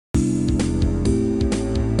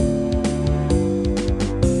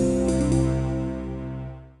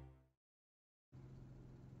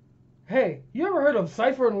Hey, you ever heard of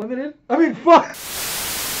Cypher Unlimited? I mean, fuck.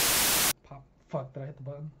 Pop. Fuck, did I hit the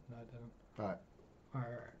button? No, I didn't. Alright.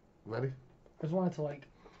 Alright. Ready? I just wanted to, like,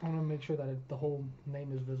 I want to make sure that the whole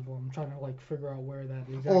name is visible. I'm trying to, like, figure out where that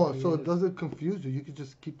exactly Oh, so is. it doesn't confuse you. You could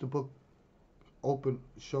just keep the book open,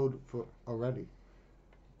 showed for already.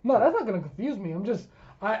 No, that's not going to confuse me. I'm just,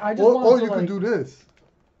 I just Or wanted to, you like... could do this.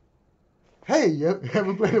 Hey, you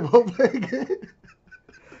ever played a role-playing game?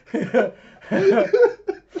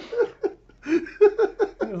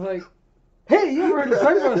 It was like, hey, you ever heard of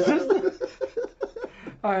Cypher System?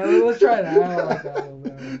 Alright, let's try that. I don't like that a little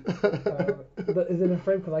bit. But is it in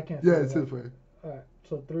frame? Because I can't see Yeah, it. it's in frame. Alright,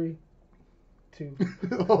 so 3, 2.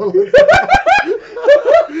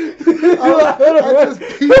 I just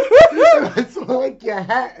peeked and I saw like your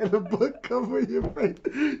hat and a book covering your face.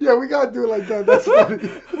 Yeah, we gotta do it like that. That's funny.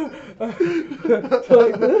 So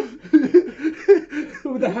like this?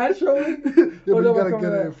 With the hat showing? Yeah, but no, you gotta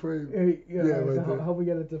get it in frame. Yeah, right so there. how we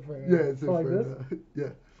get it to frame? Yeah, it's in so like frame. this?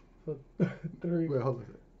 Yeah. So 3. Wait, hold on.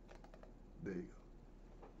 There you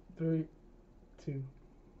go. 3, 2,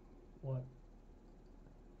 1.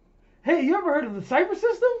 Hey, you ever heard of the Cypher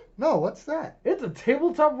System? No, what's that? It's a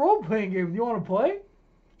tabletop role-playing game. Do you want to play?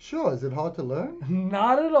 Sure. Is it hard to learn?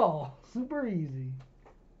 Not at all. Super easy.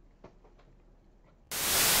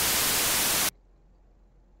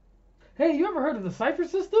 Hey, you ever heard of the Cypher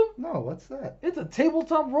System? No, what's that? It's a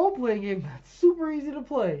tabletop role-playing game that's super easy to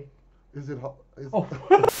play. Is it hard? Oh.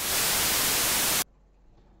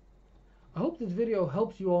 I hope this video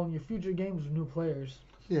helps you all in your future games with new players.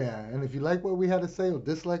 Yeah, and if you like what we had to say or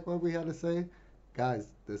dislike what we had to say,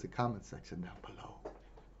 guys, there's a comment section down below.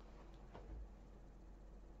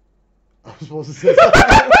 I was supposed to say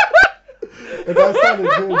something. And that sounded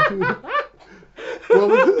good, too.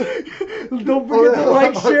 Don't forget to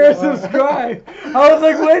like, share, subscribe. I was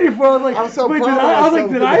like waiting for it. I was like, I'm so wait, proud of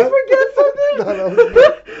did I forget something? No.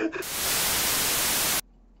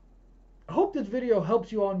 I hope this video helps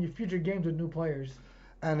you on your future games with new players.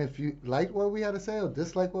 And if you like what we had to say or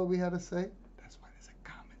dislike what we had to say, that's why there's a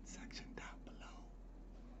comment section down below.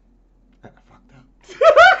 And I fucked up.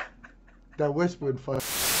 That whispering fuck.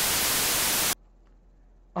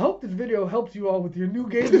 I hope this video helps you all with your new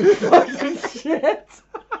games with fucking shit.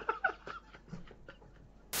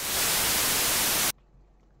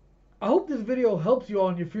 I hope this video helps you all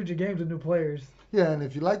in your future games with new players. Yeah, and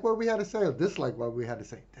if you like what we had to say or dislike what we had to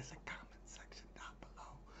say, there's a comment section down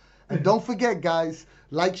below. And don't forget, guys,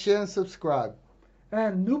 like, share, and subscribe.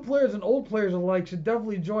 And new players and old players alike should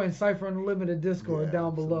definitely join Cypher Unlimited Discord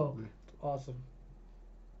down below. It's awesome.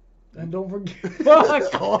 And don't forget...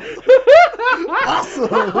 Fuck! Awesome!